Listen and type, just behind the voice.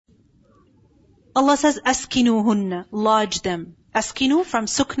Allah says, askinuhunna, lodge them. Askinu from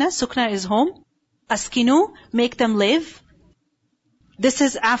sukna. Sukna is home. Askinu, make them live. This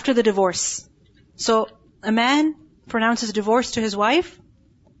is after the divorce. So, a man pronounces divorce to his wife,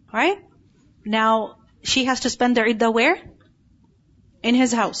 right? Now, she has to spend their iddah where? In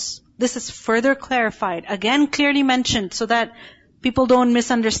his house. This is further clarified. Again, clearly mentioned so that people don't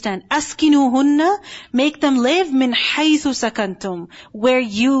misunderstand. Askinuhunna, make them live min haythu sakantum, where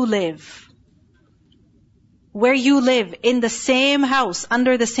you live. Where you live, in the same house,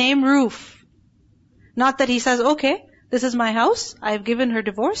 under the same roof. Not that he says, okay, this is my house, I've given her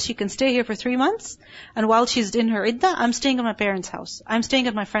divorce, she can stay here for 3 months, and while she's in her iddah, I'm staying at my parents' house. I'm staying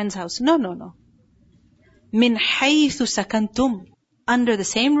at my friend's house. No, no, no. Min haythu sakantum, under the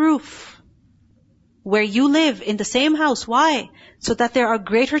same roof. Where you live, in the same house. Why? So that there are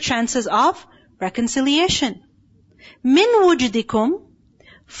greater chances of reconciliation. Min wujdikum,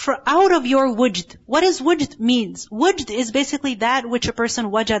 out of your wujd. What does wujd means? Wujd is basically that which a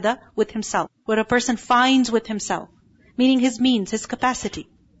person wajada with himself. What a person finds with himself. Meaning his means, his capacity.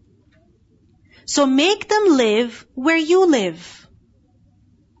 So make them live where you live.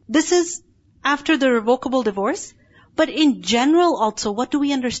 This is after the revocable divorce. But in general also, what do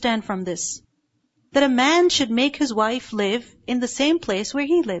we understand from this? That a man should make his wife live in the same place where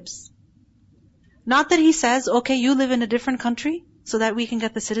he lives. Not that he says, okay, you live in a different country so that we can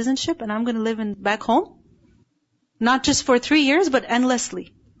get the citizenship and I'm going to live back home. Not just for 3 years, but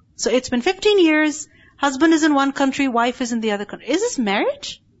endlessly. So it's been 15 years, husband is in one country, wife is in the other country. Is this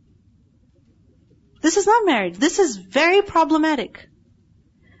marriage? This is not marriage. This is very problematic.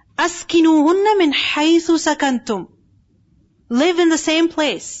 Askinuhunna min haythu sakantum. Live in the same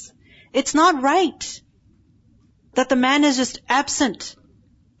place. It's not right that the man is just absent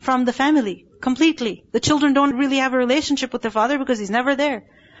from the family completely. The children don't really have a relationship with their father because he's never there.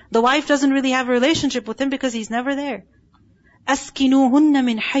 The wife doesn't really have a relationship with him because he's never there. Askinuhunna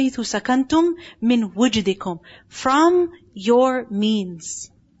min haythu sakantum min wujdikum. From your means.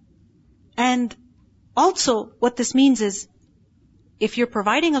 And also what this means is, if you're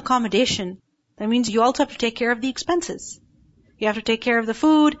providing accommodation, that means you also have to take care of the expenses. You have to take care of the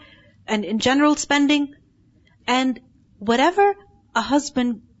food and in general spending. And whatever a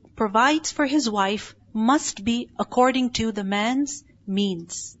husband provides for his wife must be according to the man's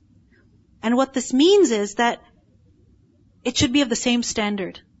means. And what this means is that it should be of the same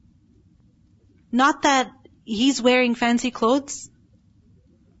standard. Not that he's wearing fancy clothes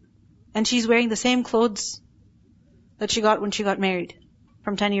and she's wearing the same clothes that she got when she got married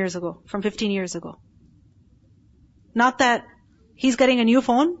from 10 years ago, from 15 years ago. Not that he's getting a new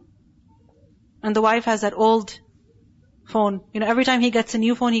phone and the wife has that old phone. Every time he gets a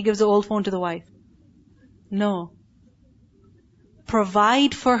new phone, he gives the old phone to the wife. No.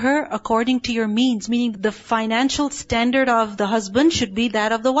 Provide for her according to your means, meaning the financial standard of the husband should be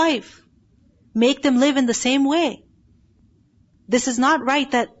that of the wife. Make them live in the same way. This is not right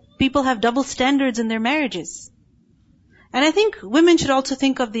that people have double standards in their marriages. And I think women should also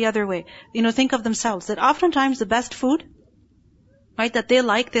think of the other way. Think of themselves. That oftentimes the best food, right, that they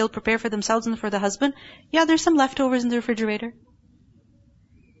like, they'll prepare for themselves and for the husband. Yeah, there's some leftovers in the refrigerator.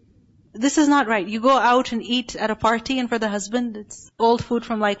 This is not right. You go out and eat at a party and for the husband, it's old food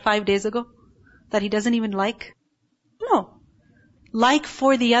from like 5 days ago that he doesn't even like. No. Like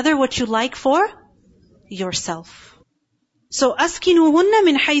for the other what you like for yourself. So, أَسْكِنُوهُنَّ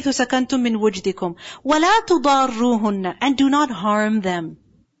مِنْ حَيْثُ سَكَنْتُم مِّن وُجْدِكُمْ وَلَا تُضَارُّوهُنَّ. And do not harm them.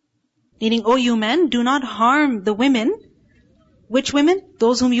 Meaning, O you men, do not harm the women. Which women?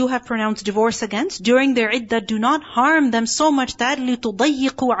 Those whom you have pronounced divorce against. During their iddah, do not harm them so much that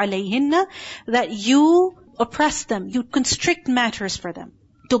لِتُضَيِّقُوا عَلَيْهِنَّ, that you oppress them, you constrict matters for them.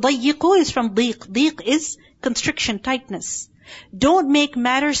 تُضَيِّقُوا is from ضِيق. ضِيق is constriction, tightness. Don't make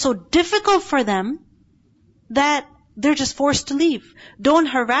matters so difficult for them that they're just forced to leave. Don't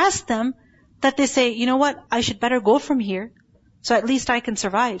harass them that they say, you know what, I should better go from here so at least I can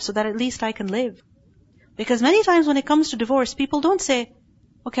survive, so that at least I can live. Because many times when it comes to divorce, people don't say,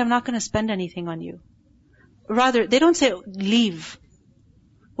 okay, I'm not going to spend anything on you. Rather, they don't say, leave.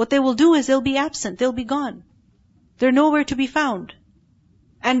 What they will do is they'll be absent, they'll be gone. They're nowhere to be found.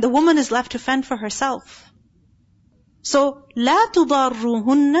 And the woman is left to fend for herself. So, لا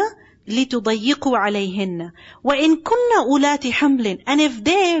تضاروهن لِتُضَيِّقُوا عَلَيْهِنَّ وَإِن كُنَّ أُولَاتِ حَمْلٍ. And if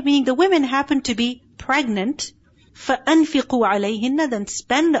they, meaning the women, happen to be pregnant, فَأَنْفِقُوا عَلَيْهِنَّ, then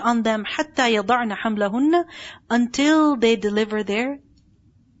spend on them حَتَّى يَضَعْنَ حَمْلَهُنَّ, until they deliver their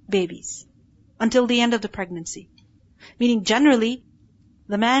babies. Until the end of the pregnancy. Meaning generally,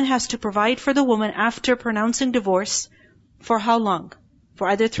 the man has to provide for the woman after pronouncing divorce for how long? for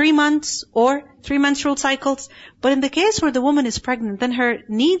either 3 months or 3 menstrual cycles. But in the case where the woman is pregnant, then her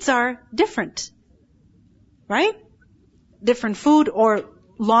needs are different. Right? Different food or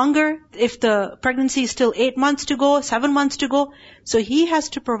longer. If the pregnancy is still 8 months to go, 7 months to go. So he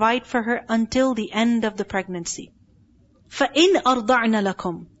has to provide for her until the end of the pregnancy. فَإِنْ أَرْضَعْنَ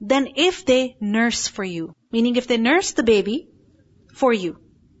لَكُمْ. Then if they nurse for you, meaning if they nurse the baby for you.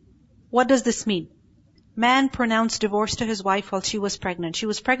 What does this mean? Man pronounced divorce to his wife while she was pregnant. She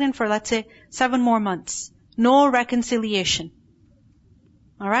was pregnant for, let's say, 7 more months. No reconciliation.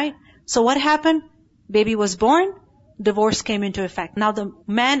 Alright? So what happened? Baby was born, divorce came into effect. Now the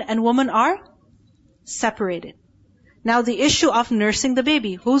man and woman are separated. Now the issue of nursing the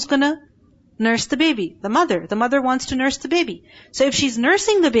baby. Who's gonna nurse the baby? The mother. The mother wants to nurse the baby. So if she's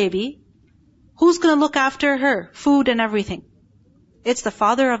nursing the baby, who's gonna look after her? Food and everything. It's the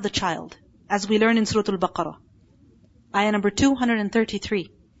father of the child. As we learn in Surah Al-Baqarah. Ayah number 233.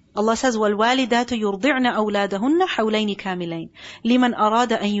 Allah says, وَالْوَالِدَاتُ يُرْضِعْنَ أَوْلَادَهُنَّ حَوْلَيْنِ كَامِلَيْنِ لِمَنْ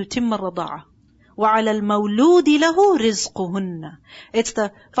أَرَادَ أَن يُتِمَّ الرَّضَاعَةَ وَعَلَى الْمَوْلُودِ لَهُ رِزْقُهُنَّ. It's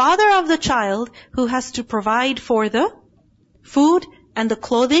the father of the child who has to provide for the food and the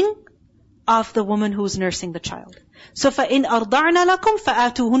clothing of the woman who's nursing the child. So فَإِنْ أَرْضَعْنَ لَكُمْ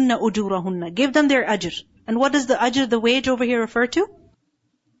فَآتُوهُنَّ أُجُورَهُنَّ. Give them their ajr. And what does the ajr, the wage over here refer to?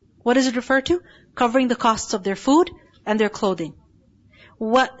 What does it refer to? Covering the costs of their food and their clothing.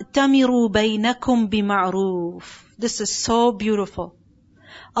 وَأْتَمِرُوا بَيْنَكُمْ بِمَعْرُوفٍ. This is so beautiful.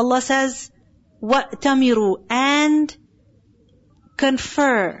 Allah says, وَأْتَمِرُوا, and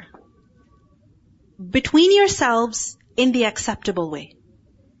confer between yourselves in the acceptable way.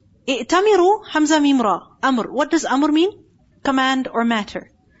 إِئْتَمِرُوا Hamza Mimra, Amr. What does Amr mean? Command or matter.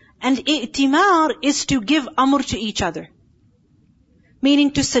 And i'timar is to give Amr to each other.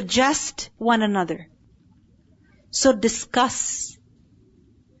 Meaning to suggest one another. So discuss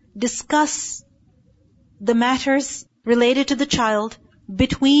the matters related to the child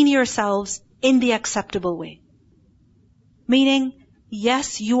between yourselves in the acceptable way. Meaning,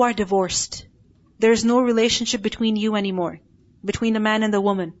 yes, you are divorced. There's no relationship between you anymore, between the man and the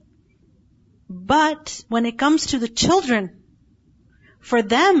woman. But when it comes to the children, for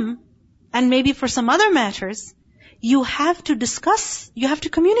them, and maybe for some other matters, you have to discuss, you have to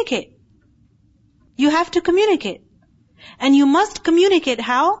communicate. You have to communicate. And you must communicate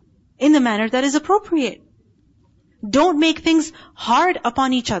how? In the manner that is appropriate. Don't make things hard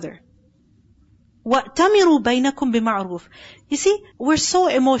upon each other. وَأْتَمِرُوا بَيْنَكُمْ بِمَعْرُوفٍ. You see, we're so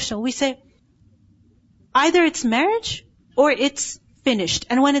emotional. We say, either it's marriage or it's finished.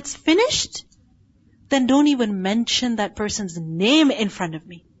 And when it's finished, then don't even mention that person's name in front of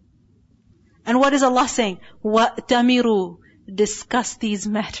me. And what is Allah saying? وَأْتَمِرُوا. Discuss these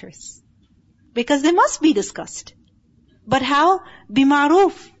matters. Because they must be discussed. But how?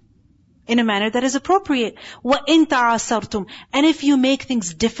 بِمَعْرُوفٍ. In a manner that is appropriate. وَإِن تَعَاسَرْتُمْ. And if you make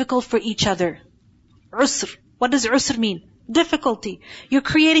things difficult for each other. عُسْر. What does عُسر mean? Difficulty. You're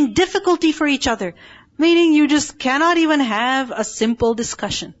creating difficulty for each other. Meaning you just cannot even have a simple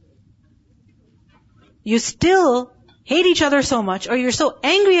discussion. You still hate each other so much, or you're so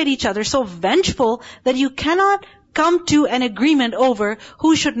angry at each other, so vengeful, that you cannot come to an agreement over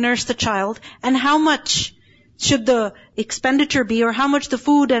who should nurse the child and how much should the expenditure be, or how much the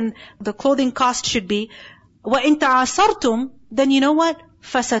food and the clothing cost should be. وَإِن تَعَاسَرْتُمْ. Then you know what?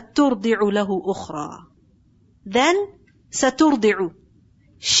 فَسَتُرْضِعُ لَهُ أُخْرَى. Then, سَتُرْضِعُ.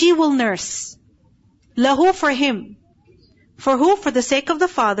 She will nurse. لَهُ, for him. For who? For the sake of the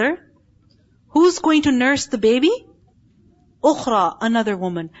father. Who's going to nurse the baby? Ukhra, another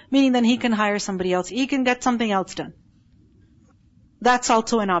woman. Meaning then he can hire somebody else. He can get something else done. That's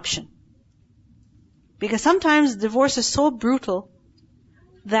also an option. Because sometimes divorce is so brutal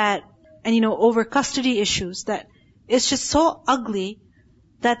that, and over custody issues, that it's just so ugly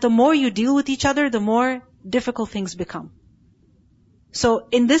that the more you deal with each other, the more difficult things become. So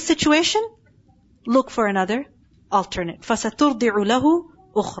in this situation, look for another alternate. فَسَتُرْضِعُ لَهُ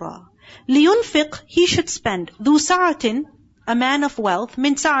أُخْرَى. لِيُنْفِقْ. He should spend. ذُو سَعَةٍ. A man of wealth.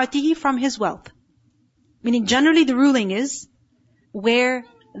 مِنْ سَعَتِهِ. From his wealth. Meaning generally the ruling is where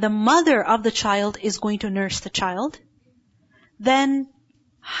the mother of the child is going to nurse the child, then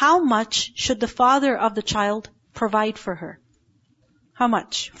how much should the father of the child provide for her? How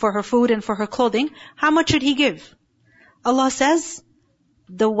much? For her food and for her clothing. How much should he give? Allah says,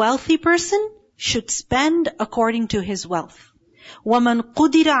 the wealthy person should spend according to his wealth. وَمَنْ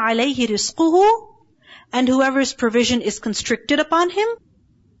قُدِرَ عَلَيْهِ رِزْقُهُ. And whoever's provision is constricted upon him,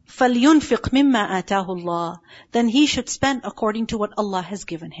 فَلْيُنْفِقْ مِمَّا آتَاهُ اللَّهُ. Then he should spend according to what Allah has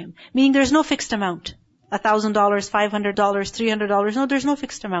given him. Meaning there's no fixed amount. $1,000, $500, $300. No, there's no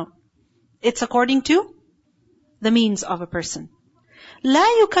fixed amount. It's according to the means of a person. لا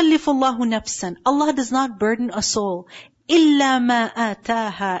يكلف الله نفسا. Allah does not burden a soul. إلا ما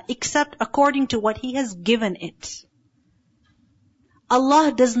آتاها. Except according to what He has given it.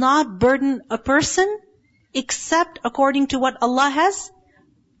 Allah does not burden a person except according to what Allah has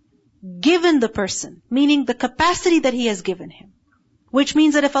given the person. Meaning the capacity that He has given him. Which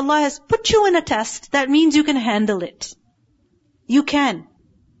means that if Allah has put you in a test, that means you can handle it. You can.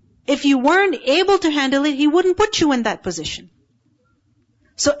 If you weren't able to handle it, He wouldn't put you in that position.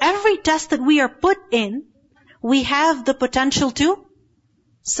 So every test that we are put in, we have the potential to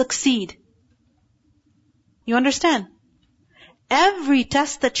succeed. You understand? Every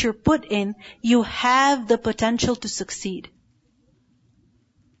test that you're put in, you have the potential to succeed.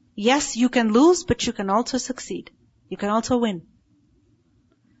 Yes, you can lose, but you can also succeed. You can also win.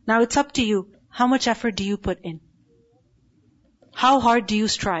 Now it's up to you. How much effort do you put in? How hard do you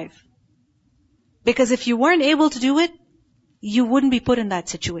strive? Because if you weren't able to do it, you wouldn't be put in that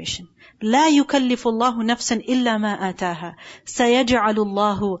situation. لا يكلف الله نفسا إلا ما آتاها. سيجعل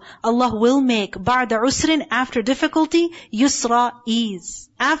الله. Allah will make بعد عسر, after difficulty, يسرا, ease.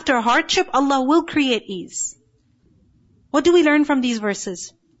 After hardship, Allah will create ease. What do we learn from these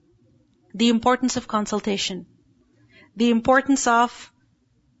verses? The importance of consultation. The importance of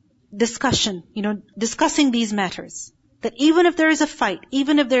discussion. Discussing these matters. That even if there is a fight,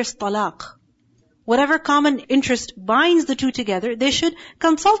 even if there's talaq, whatever common interest binds the two together, they should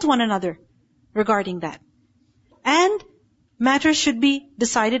consult one another regarding that. And matters should be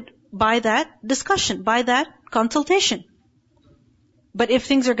decided by that discussion, by that consultation. But if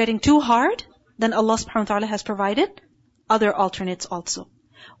things are getting too hard, then Allah subhanahu wa ta'ala has provided other alternates also.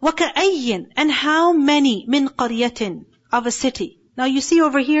 وَكَأَيٍّ, and how many, مِنْ قَرْيَةٍ, of a city. Now you see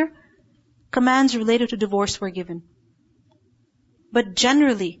over here, commands related to divorce were given. But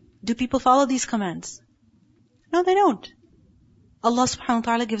generally, do people follow these commands? No, they don't. Allah subhanahu wa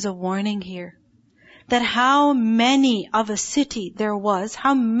ta'ala gives a warning here. That how many of a city there was,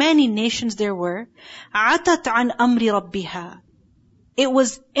 how many nations there were, عَتَتْ عَنْ أَمْرِ رَبِّهَا. It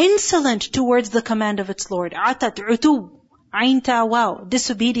was insolent towards the command of its Lord. عَتَتْ عُتُوب, عَيْن تَعْوَاو,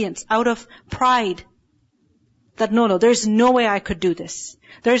 disobedience, out of pride. That no, there's no way I could do this.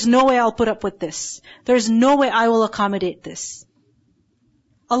 There's no way I'll put up with this. There's no way I will accommodate this.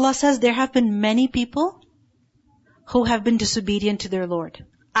 Allah says there have been many people who have been disobedient to their Lord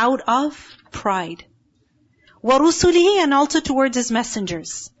out of pride. وَرُسُلِهِ, and also towards His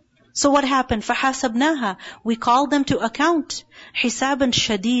messengers. So what happened? فَحَاسَبْنَاهَا, we called them to account. حِسَابًا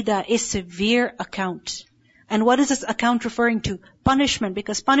شَدِيدًا, a severe account. And what is this account referring to? Punishment,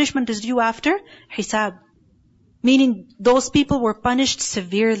 because punishment is due after hisab. Meaning those people were punished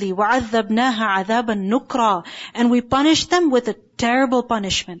severely. وَعَذَّبْنَاهَا عَذَابًا نُكْرًا, and we punished them with a terrible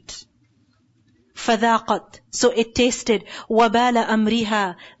punishment. فَذَاقَتْ, so it tasted وَبَالَ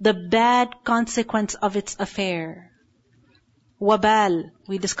أَمْرِهَا, the bad consequence of its affair. وَبَال,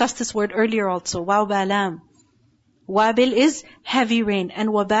 we discussed this word earlier also. وَبَالَام. Wabil is heavy rain, and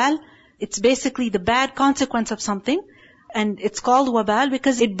wabal, it's basically the bad consequence of something, and it's called wabal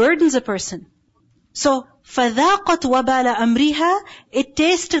because it burdens a person. So, فَذَاقَتْ وَبَالَ أَمْرِهَا, it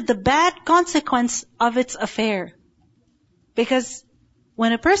tasted the bad consequence of its affair. Because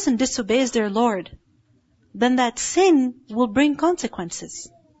when a person disobeys their Lord, then that sin will bring consequences.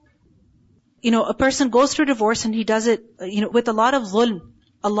 A person goes through divorce and he does it, with a lot of dhulm,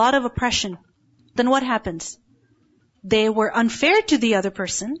 a lot of oppression. Then what happens? They were unfair to the other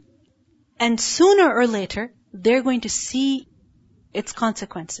person, and sooner or later, they're going to see its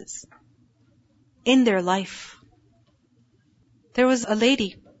consequences in their life. There was a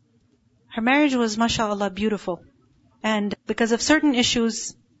lady, her marriage was mashallah beautiful, and because of certain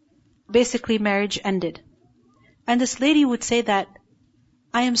issues, basically marriage ended. And this lady would say that,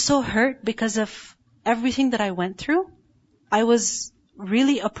 I am so hurt because of everything that I went through. I was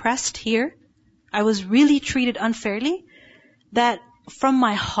really oppressed here. I was really treated unfairly, that from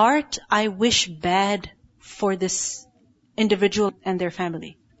my heart, I wish bad for this individual and their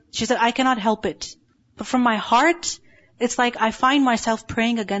family. She said, I cannot help it. But from my heart, it's like I find myself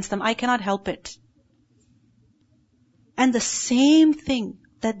praying against them. I cannot help it. And the same thing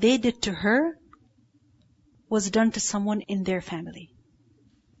that they did to her was done to someone in their family.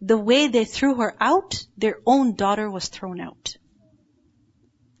 The way they threw her out, their own daughter was thrown out.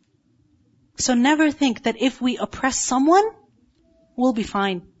 So never think that if we oppress someone, we'll be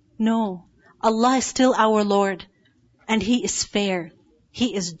fine. No. Allah is still our Lord. And He is fair.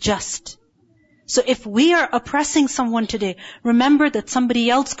 He is just. So if we are oppressing someone today, remember that somebody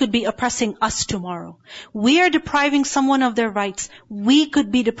else could be oppressing us tomorrow. We are depriving someone of their rights. We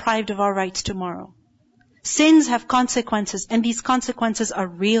could be deprived of our rights tomorrow. Sins have consequences, and these consequences are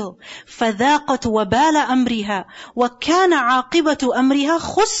real. فَذَاقَتْ وَبَالَ أَمْرِهَا وَكَانَ عَاقِبَةُ أَمْرِهَا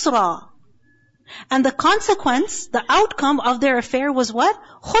خُسْرًا. And the consequence, the outcome of their affair was what?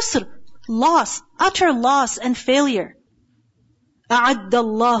 Khusr, loss, utter loss and failure. أَعَدَّ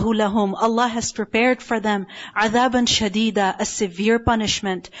اللَّهُ لَهُمْ. Allah has prepared for them عَذَابًا شَدِيدًا, a severe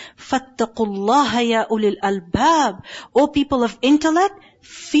punishment. فَاتَّقُوا اللَّهَ يَا أُولِي الْأَلْبَابِ. O people of intellect,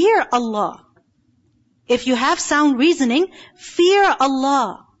 fear Allah. If you have sound reasoning, fear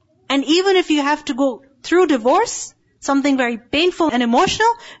Allah. And even if you have to go through divorce, something very painful and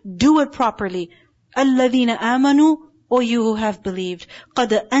emotional, do it properly. الَّذِينَ آمَنُوا. O you who have believed.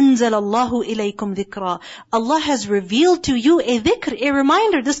 قَدْ أَنزَلَ اللَّهُ إِلَيْكُمْ ذِكْرًا. Allah has revealed to you a dhikr, a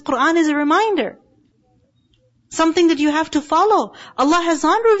reminder. This Qur'an is a reminder. Something that you have to follow. Allah has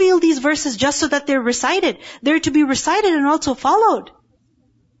not revealed these verses just so that they're recited. They're to be recited and also followed.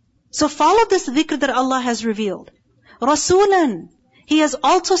 So follow this dhikr that Allah has revealed. Rasulan. He has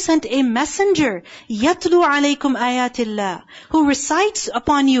also sent a messenger. يَتْلُو عَلَيْكُمْ آيَاتِ اللَّهِ. Who recites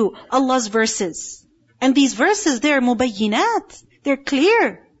upon you Allah's verses. And these verses, they're mubayyinat. They're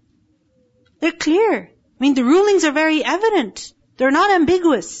clear. They're clear. I mean, the rulings are very evident. They're not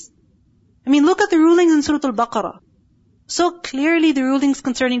ambiguous. I mean, look at the rulings in Surah Al-Baqarah. So clearly the rulings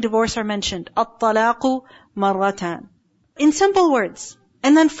concerning divorce are mentioned. At-talaqu marratan. In simple words.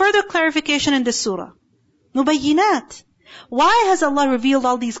 And then further clarification in this surah. Mubayyinat. Why has Allah revealed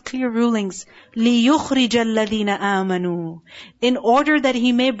all these clear rulings? لِيُخْرِجَ الَّذِينَ آمَنُوا. In order that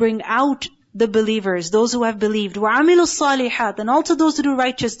He may bring out the believers, those who have believed. وَعَمِلُوا الصَّالِحَاتِ. And also those who do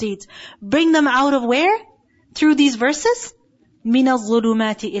righteous deeds. Bring them out of where? Through these verses? مِنَ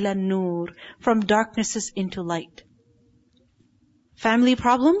الظُّلُمَاتِ إِلَى النُّورِ. From darknesses into light. Family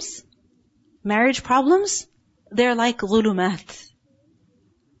problems? Marriage problems? They're like ظُلُمَات.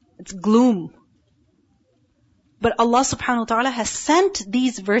 It's gloom. But Allah subhanahu wa ta'ala has sent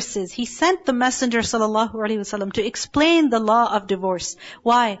these verses. He sent the Messenger sallallahu alaihi wasallam to explain the law of divorce.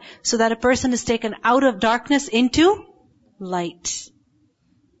 Why? So that a person is taken out of darkness into light.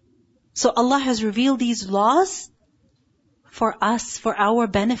 So Allah has revealed these laws for us, for our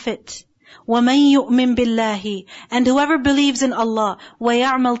benefit. وَمَن يُؤْمِن بِاللَّهِ. And whoever believes in Allah,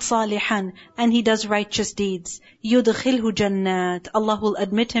 وَيَعْمَلْ صَالِحًا. And he does righteous deeds. يُدْخِلْهُ جَنَّاتٍ. Allah will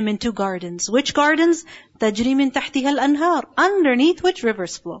admit him into gardens. Which gardens? تَجْرِي مِن تَحْتِهَا الْأَنْهَارِ. Underneath which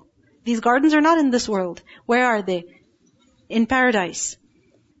rivers flow. These gardens are not in this world. Where are they? In paradise.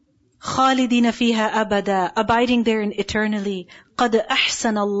 خَالِدِينَ فِيهَا أَبَدًا. Abiding therein eternally. قَدْ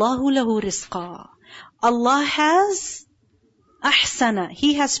أَحْسَنَ اللَّهُ لَهُ رِزْقًا. Allah has ahsana.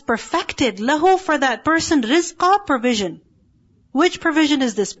 He has perfected lahu, for that person, rizqa, provision. Which provision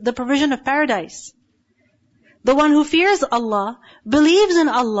is this? The provision of paradise. The one who fears Allah, believes in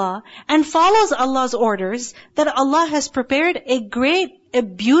Allah, and follows Allah's orders, that Allah has prepared a great, a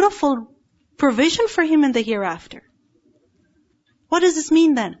beautiful provision for him in the hereafter. What does this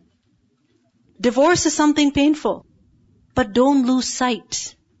mean then? Divorce is something painful. But don't lose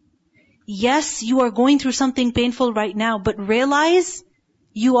sight. Yes, you are going through something painful right now, but realize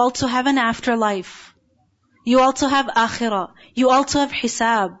you also have an afterlife. You also have akhirah. You also have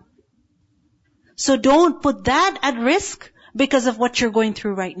hisab. So don't put that at risk because of what you're going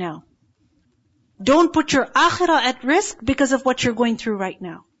through right now. Don't put your akhirah at risk because of what you're going through right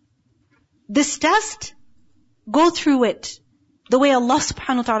now. This test, go through it the way Allah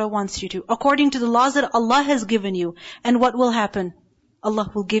subhanahu wa ta'ala wants you to, according to the laws that Allah has given you. And what will happen? Allah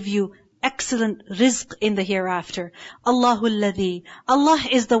will give you excellent rizq in the hereafter. Allahu alladhi. Allah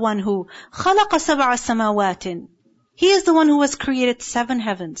is the one who khalaqa sab'a samawatin. He is the one who has created 7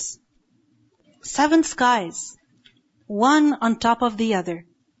 heavens. 7 skies. One on top of the other.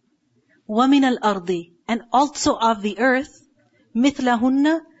 وَمِنَ الْأَرْضِ. And also of the earth.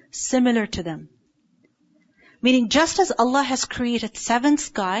 مِثْلَهُنَّ. Similar to them. Meaning just as Allah has created 7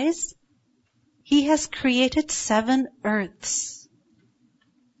 skies, He has created 7 earths.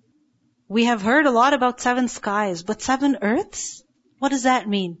 We have heard a lot about 7 skies, but 7 earths? What does that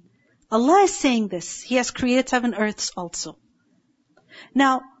mean? Allah is saying this. He has created 7 earths also.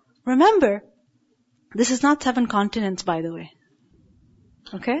 Now, remember, this is not 7 continents, by the way.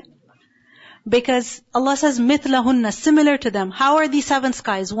 Okay? Because Allah says, مِثْلَهُنَّ, similar to them. How are these 7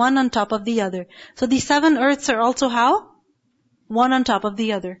 skies? One on top of the other. So these 7 earths are also how? One on top of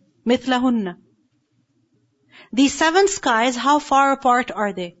the other. مِثْلَهُنَّ. These 7 skies, how far apart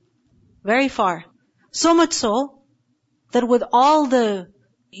are they? Very far. So much so, that with all the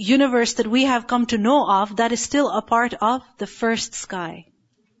universe that we have come to know of, that is still a part of the first sky.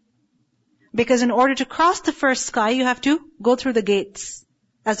 Because in order to cross the first sky, you have to go through the gates,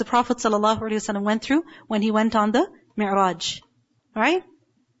 as the Prophet ﷺ went through when he went on the Mi'raj. Right?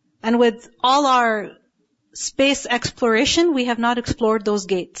 And with all our space exploration, we have not explored those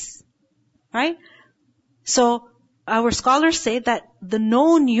gates. Right? So, our scholars say that the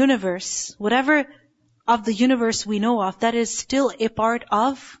known universe, whatever of the universe we know of, that is still a part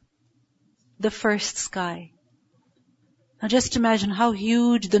of the first sky. Now just imagine how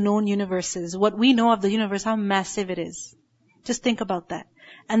huge the known universe is. What we know of the universe, how massive it is. Just think about that.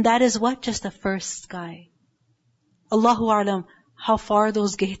 And that is what? Just the first sky. Allahu A'lam, how far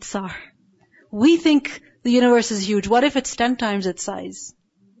those gates are. We think the universe is huge. What if it's 10 times its size?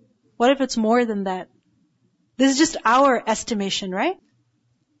 What if it's more than that? This is just our estimation, right?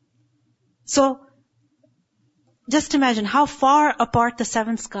 So, just imagine how far apart the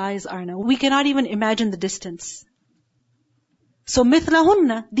 7 skies are now. We cannot even imagine the distance. So,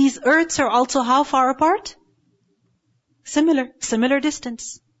 mithlahunna, these earths are also how far apart? Similar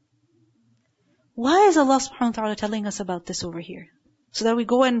distance. Why is Allah subhanahu wa ta'ala telling us about this over here? So that we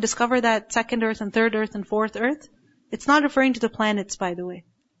go and discover that second earth and third earth and fourth earth? It's not referring to the planets, by the way.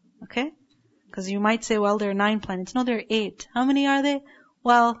 Okay? Because you might say, well, there are 9 planets. No, there are 8. How many are they?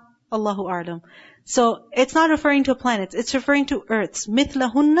 Well, Allahu A'lam. So, it's not referring to planets. It's referring to earths.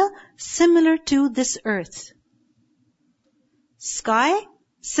 Mithlahunna, similar to this earth. Sky,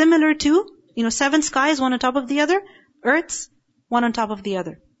 similar to, 7 skies, one on top of the other. Earths, one on top of the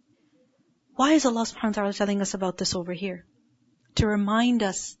other. Why is Allah subhanahu wa ta'ala telling us about this over here? To remind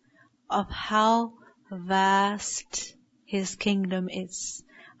us of how vast His kingdom is.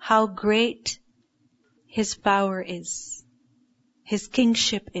 How great His power is. His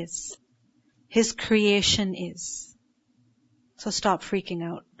kingship is. His creation is. So stop freaking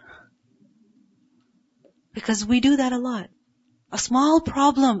out. Because we do that a lot. A small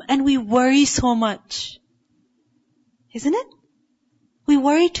problem and we worry so much. Isn't it? We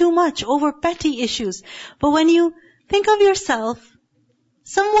worry too much over petty issues. But when you think of yourself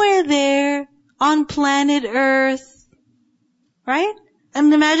somewhere there on planet Earth, right?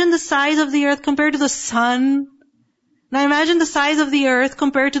 And imagine the size of the earth compared to the sun. Now imagine the size of the earth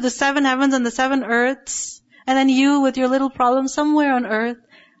compared to the 7 heavens and the 7 earths. And then you with your little problem somewhere on earth.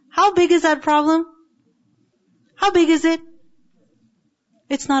 How big is that problem? How big is it?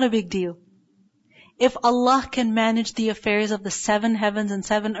 It's not a big deal. If Allah can manage the affairs of the 7 heavens and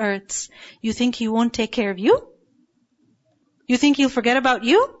 7 earths, you think He won't take care of you? You think He'll forget about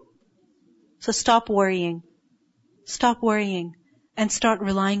you? So stop worrying. Stop worrying and start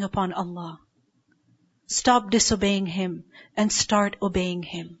relying upon Allah. Stop disobeying Him and start obeying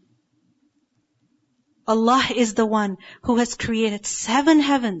Him. Allah is the one who has created 7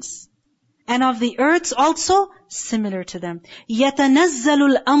 heavens and of the earths also similar to them.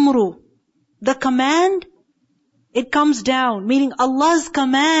 يَتَنَزَّلُ الْأَمْرُ. The command, it comes down, meaning Allah's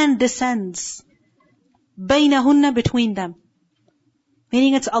command descends. بَيْنَهُنَّ, between them.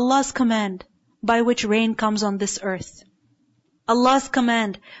 Meaning it's Allah's command by which rain comes on this earth. Allah's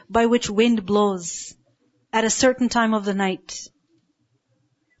command by which wind blows at a certain time of the night.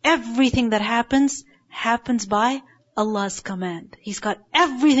 Everything that happens by Allah's command. He's got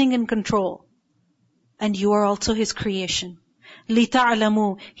everything in control. And you are also His creation.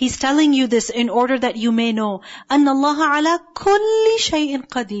 لِتَعْلَمُوا. He's telling you this in order that you may know أَنَّ اللَّهَ عَلَى كُلِّ شَيْءٍ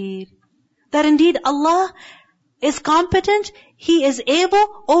قَدِيرٍ. That indeed Allah is competent. He is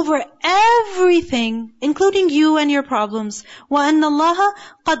able over everything, including you and your problems. وَأَنَّ اللَّهَ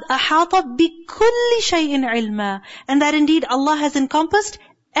قَدْ أَحَاطَ بِكُلِّ شَيْءٍ عِلْمًا. And that indeed Allah has encompassed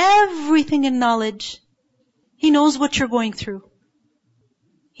everything in knowledge. He knows what you're going through.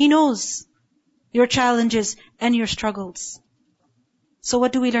 He knows your challenges and your struggles. So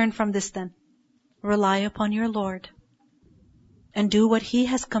what do we learn from this then? Rely upon your Lord and do what He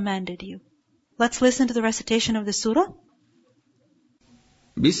has commanded you. Let's listen to the recitation of the surah.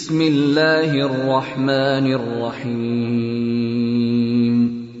 Bismillahir Rahmanir Rahim.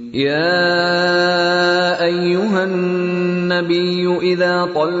 Ya ayyuhan nabiyyu idha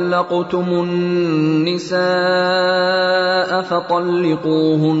talaqtumun nisaa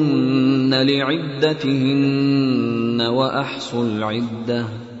fatalliquhunna li'iddatihinna wa ahsul 'iddah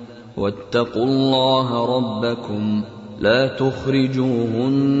wattaqullaha rabbakum لا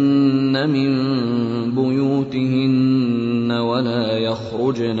تخرجوهن من بيوتهن ولا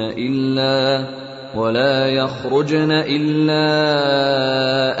يخرجن إلا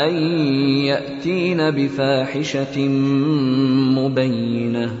أن يأتين بفاحشة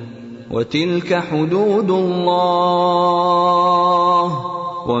مبينة وتلك حدود الله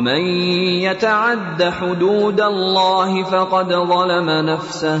ومن يتعد حدود الله فقد ظلم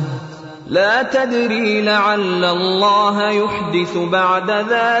نفسه لا تدري لعل الله يحدث بعد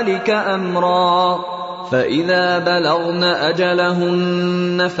ذلك أمرا فإذا بلغن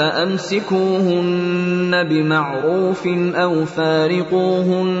أجلهن فأمسكوهن بمعروف أو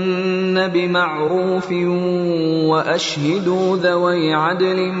فارقوهن بمعروف وأشهدوا ذوي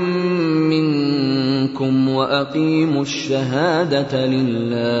عدل منكم وأقيموا الشهادة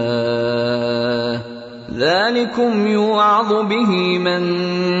لله ذلكم يوعظ به من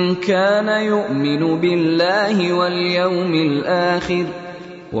كان يؤمن بالله واليوم الآخر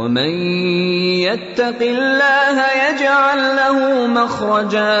ومن يتق الله يجعل له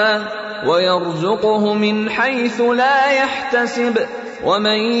مخرجا ويرزقه من حيث لا يحتسب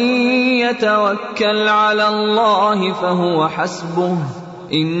ومن يتوكل على الله فهو حسبه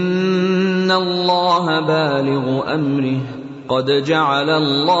إن الله بالغ أمره قد جعل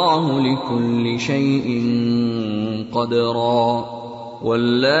الله لكل شيء قدرا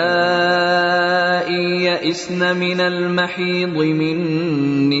واللائي يئسن من المحيض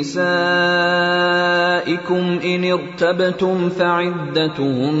من نسائكم إن ارتبتم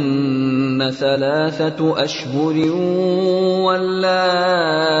فعدتهن 3 أشهر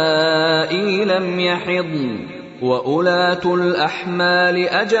واللائي لم يحضن وأولاة الأحمال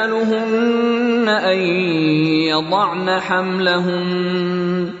أجلهن أن يضعن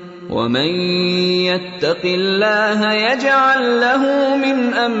حملهن ومن يتق الله يجعل له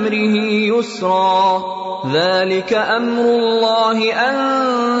من أمره يسرا ذلك أمر الله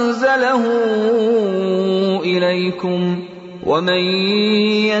أنزله إليكم ومن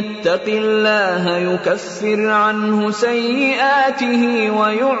يتق الله يكفر عنه سيئاته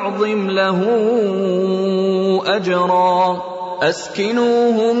ويعظم له أجرا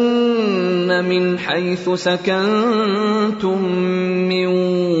أسكنوهن من حيث سكنتم من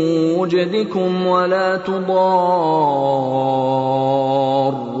وجدكم ولا تضاروهن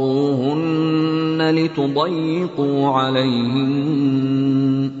لتضيقوا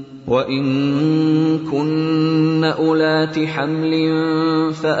عليهن وإن كن أولات حمل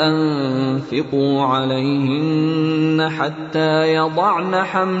فأنفقوا عليهن حتى يضعن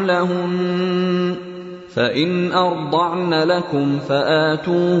حملهن فإن أرضعن لكم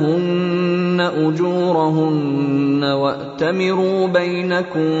فآتوهن أجورهن وأتمروا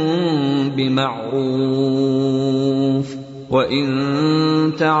بينكم بمعروف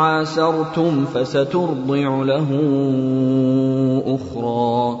وإن تعاسرتم فسترضع له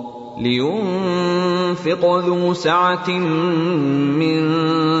أخرى لينفق ذو سعة من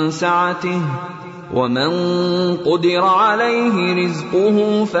سعته ومن قدر عليه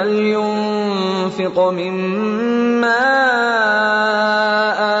رزقه فلينفق مما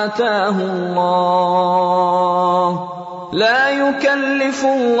آتاه الله لا يكلف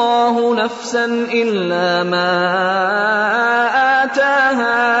الله نفسا إلا ما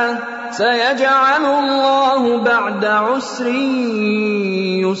آتاها سيجعل الله بعد عسر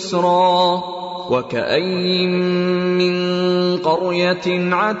يسرا وكأي من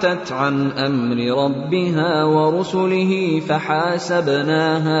قرية عتت عن أمر ربها ورسله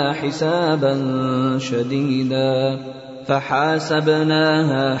فحاسبناها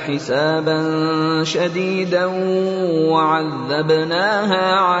حسابا شديدا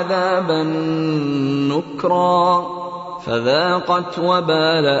وعذبناها عذابا نكرا فذاقت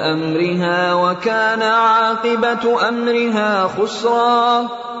وبال أمرها وكان عاقبة أمرها خسرا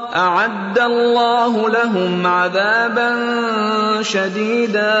أعد الله لهم عذابا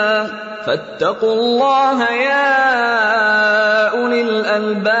شديدا فاتقوا الله يا أولي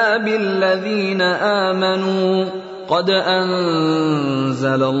الألباب الذين آمنوا قد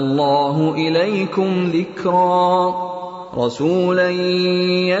أنزل الله إليكم ذكرا رسولا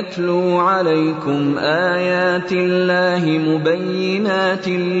يتلو عليكم آيات الله مبينات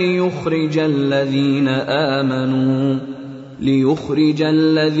ليخرج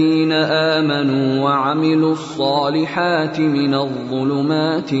الذين آمنوا وعملوا الصالحات من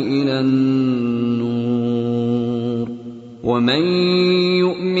الظلمات إلى النور ومن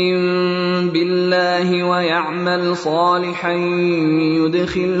يؤمن بالله ويعمل صالحا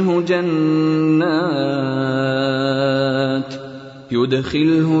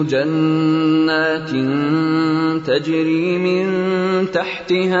يدخله جنات تجري من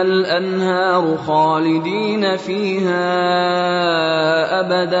تحتها الأنهار خالدين فيها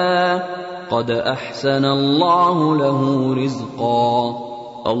أبدا قد أحسن الله له رزقا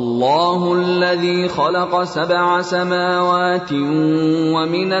الله الذي خلق 7 سماوات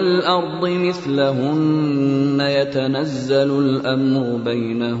ومن الأرض مثلهن يتنزل الأمر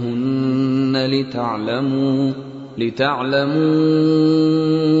بينهن لتعلموا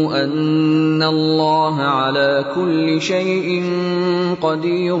أن الله على كل شيء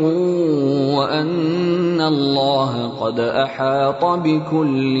قدير وأن الله قد أحاط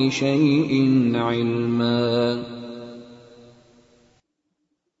بكل شيء علما.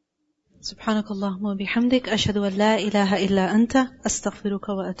 سبحانك اللهم وبحمدك أشهد أن لا إله إلا أنت أستغفرك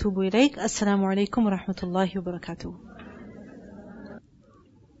وأتوب إليك. السلام عليكم ورحمة الله وبركاته.